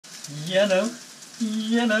You know,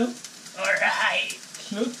 you know. Alright!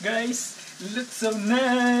 Look guys, looks so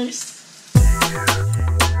nice!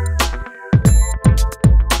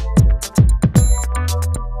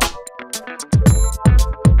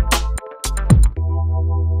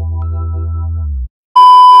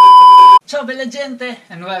 Ciao bella gente!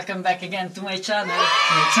 And welcome back again to my channel.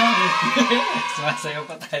 Sumasayaw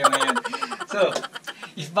pa tayo ngayon. So,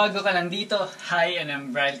 if bago ka lang dito, hi, and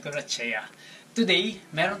I'm Brian Corachea. Today,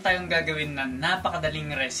 meron tayong gagawin na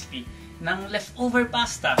napakadaling recipe ng leftover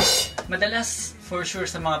pasta. Madalas, for sure,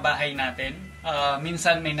 sa mga bahay natin,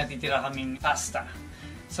 minsan may natitira kaming pasta.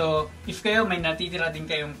 So, if kayo may natitira din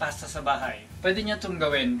kayong pasta sa bahay, pwede nyo itong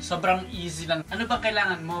gawin. Sobrang easy lang. Ano ba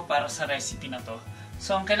kailangan mo para sa recipe na to?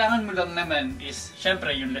 So, ang kailangan mo lang naman is,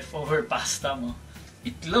 syempre, yung leftover pasta mo.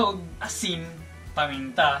 Itlog, asin,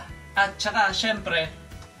 paminta, at saka, syempre,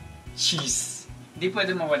 cheese. Hindi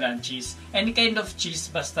pwede mawala ang cheese. Any kind of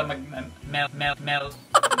cheese, basta mag-melt.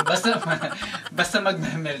 Basta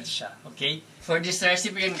mag-melt siya, okay? For this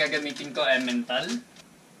recipe, yung gagamitin ko Emmental.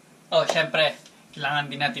 Oh, syempre,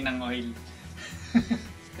 kailangan din natin ng oil.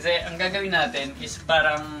 Kasi, ang gagawin natin is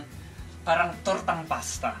parang tortang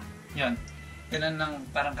pasta. Yun. Ganun ng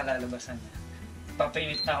parang kalalabasan niya.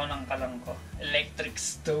 Papainit na ako ng kalang ko. Electric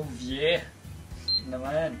stove, yeah!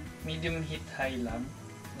 Naman. Medium heat, high lang.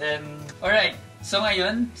 Then, alright. So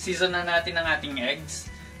ngayon, season na natin ang ating eggs.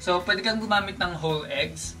 So, pwede kang gumamit ng whole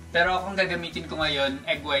eggs. Pero akong gagamitin ko ngayon,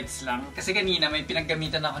 egg whites lang. Kasi kanina may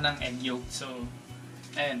pinaggamitan ako ng egg yolk. So,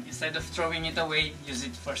 and instead of throwing it away, use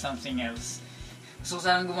it for something else. So,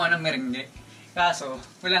 sana gumawa ng merengue. Kaso,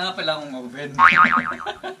 wala nga pala akong oven.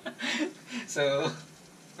 So,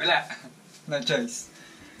 wala. No choice.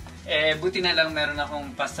 Eh, buti na lang meron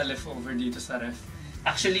akong pasta leftover dito sa ref.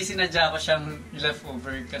 Actually, sinadya ko siyang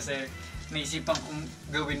leftover kasi naisipan kong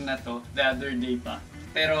gawin na to the other day pa.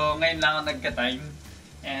 Pero ngayon lang ako nagka-time.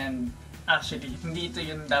 And actually, hindi ito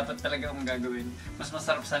yung dapat talaga akong gagawin. Mas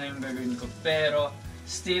masarap sana yung gagawin ko. Pero,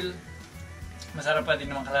 still, masarap pa din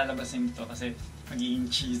naman kalalabasin ito kasi magiging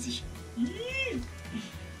cheesy siya.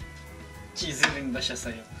 Cheesy rin ba siya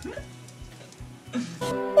sa'yo?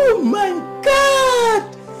 Oh my God!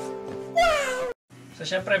 Wow! So,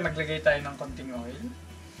 syempre, maglagay tayo ng konting oil.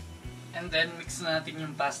 And then, mix na natin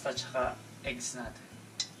yung pasta tsaka eggs natin.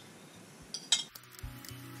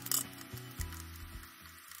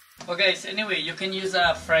 Oh guys, anyway, you can use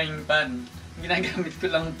a frying pan. Ginagamit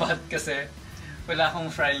ko lang pot kasi wala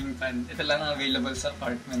akong frying pan. Ito lang ang available sa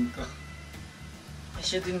apartment ko. I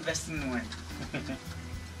should invest in one.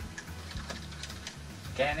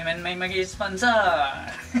 Kaya naman may mag-i-sponsor!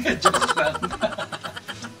 Joke lang.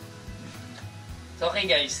 So okay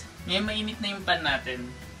guys, ngayon mainit na yung pan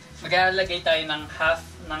natin. Maglalagay tayo ng half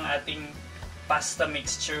ng ating pasta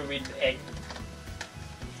mixture with egg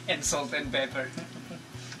and salt and pepper.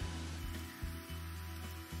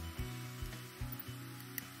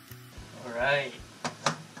 Alright.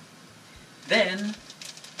 Then,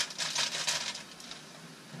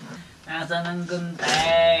 nasa ng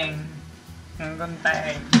gunteng? Ang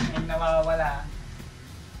gunteng. Ay nawawala.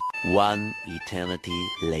 One eternity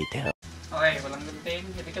later. Okay, walang gunteng.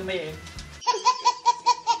 Hindi kami eh.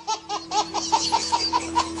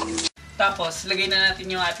 Tapos, lagay na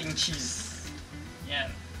natin yung ating cheese.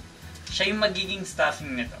 Yan. Siya yung magiging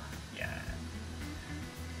stuffing nito. Yan.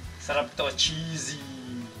 Sarap to. Cheesy.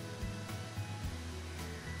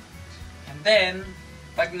 And then,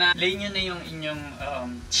 pag na-lay nyo na yung inyong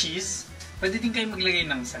cheese, pwede din kayo maglagay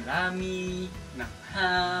ng salami, ng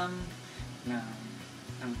ham,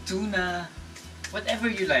 ng tuna, whatever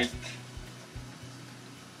you like.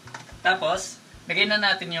 Tapos, lagay na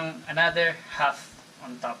natin yung another half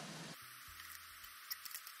on top.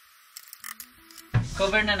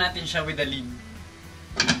 Cover na natin siya with a lid.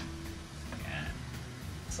 Ayan.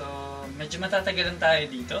 So, medyo matatagalan tayo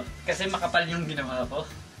dito kasi makapal yung ginawa ko.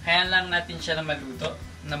 Hayaan lang natin siya na maluto,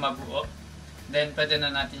 na mabuo. Then, pwede na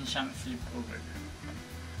natin siyang flip over.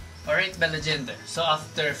 Alright, Bella Gente. So,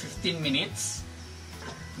 after 15 minutes,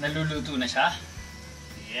 naluluto na siya.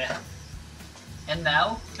 Yeah. And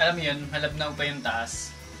now, alam mo yun, malabnaw pa yung taas.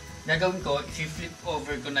 Gagawin ko, i-flip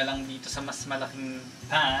over ko na lang dito sa mas malaking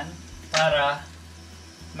pan para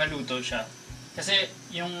maluto siya. Kasi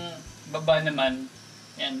yung baba naman,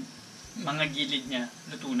 yan, mga gilid niya,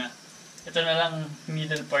 luto na. Ito na lang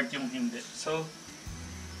middle part yung hindi. So,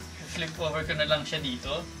 flip over ko na lang siya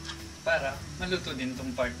dito para maluto din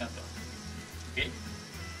tong part na to. Okay?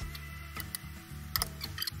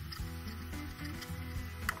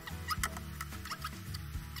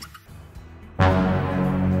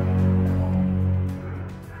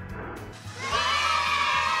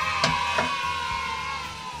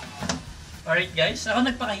 Alright guys, ako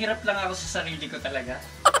nagpakahirap lang ako sa sarili ko talaga.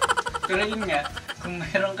 Pero yun nga, kung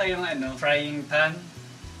meron kayong frying pan,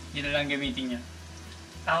 yun na lang gamitin nyo.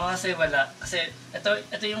 Ako kasi wala. Kasi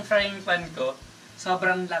ito yung frying pan ko,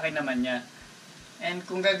 sobrang laki naman niya. And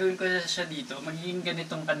kung gagawin ko siya dito, magiging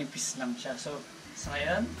ganitong kanipis lang siya. So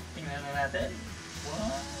ngayon, tingnan na natin.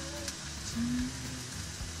 1,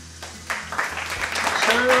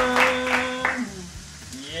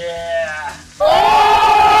 2, yeah!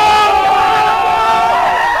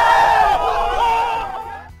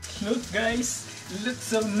 Look guys, it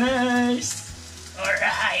looks so nice!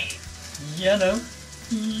 Alright! You know.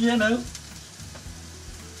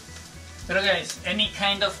 Pero guys, any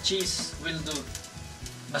kind of cheese will do.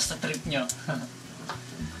 Basta trip nyo.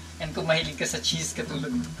 And kung mahilig ka sa cheese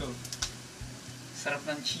katulad ko, sarap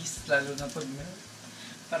ng cheese, lalo na pag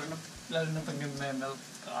nag-melt.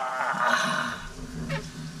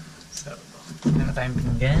 So, meron tayong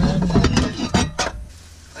pinggan.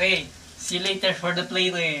 Okay, see you later for the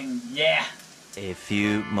plating. Yeah! A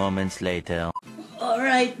few moments later.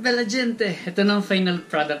 Alright, bella gente. Ito na ang final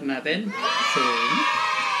product natin. So,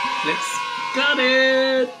 let's cut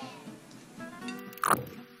it!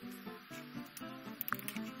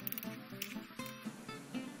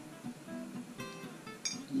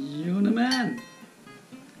 Yun naman!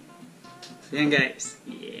 So, yan guys.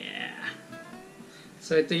 Yeah!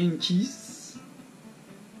 So, ito yung cheese.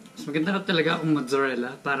 Mas maganda ka talaga kung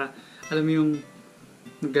mozzarella para, alam mo yung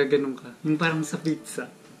nagaganon ka. Yung parang sa pizza.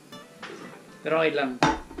 Pero okay lang.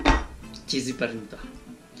 Cheesy pa rin ito.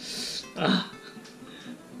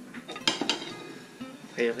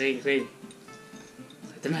 Okay.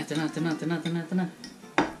 Ito na.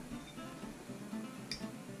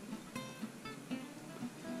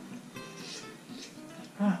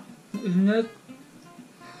 Ingat.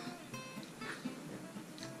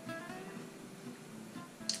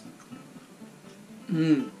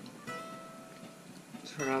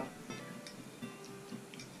 Sarap.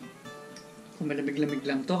 Kung malamig-lamig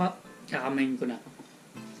lang to, kakamayin ko na.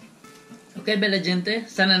 Okay, bella gente,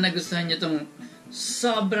 sana nagustuhan nyo tong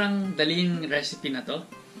sobrang daling recipe na to.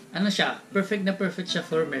 Ano siya? Perfect na perfect siya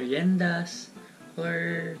for meriendas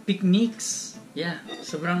or picnics. Yeah,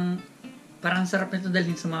 parang sarap nito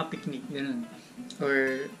dalhin sa mga picnic, ganun.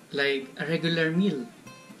 Or like a regular meal.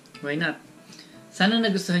 Why not? Sana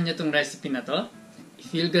nagustuhan nyo tong recipe na to.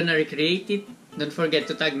 If you're gonna recreate it, don't forget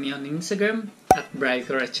to tag me on Instagram at Bri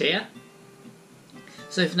Corachea.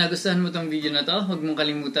 So if nagustuhan mo tong video na to, huwag mong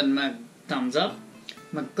kalimutan mag-thumbs up,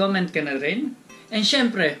 mag-comment ka na rin, and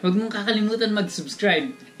syempre, huwag mong kakalimutan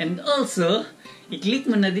mag-subscribe. And also, i-click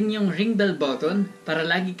mo na din yung ring bell button para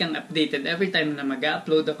lagi kang updated every time na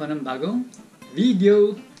mag-upload ako ng bagong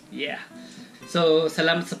video. Yeah. So,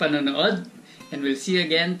 salamat sa panonood, and we'll see you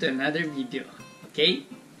again to another video. Okay?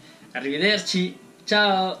 Arrivederci!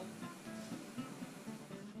 Ciao!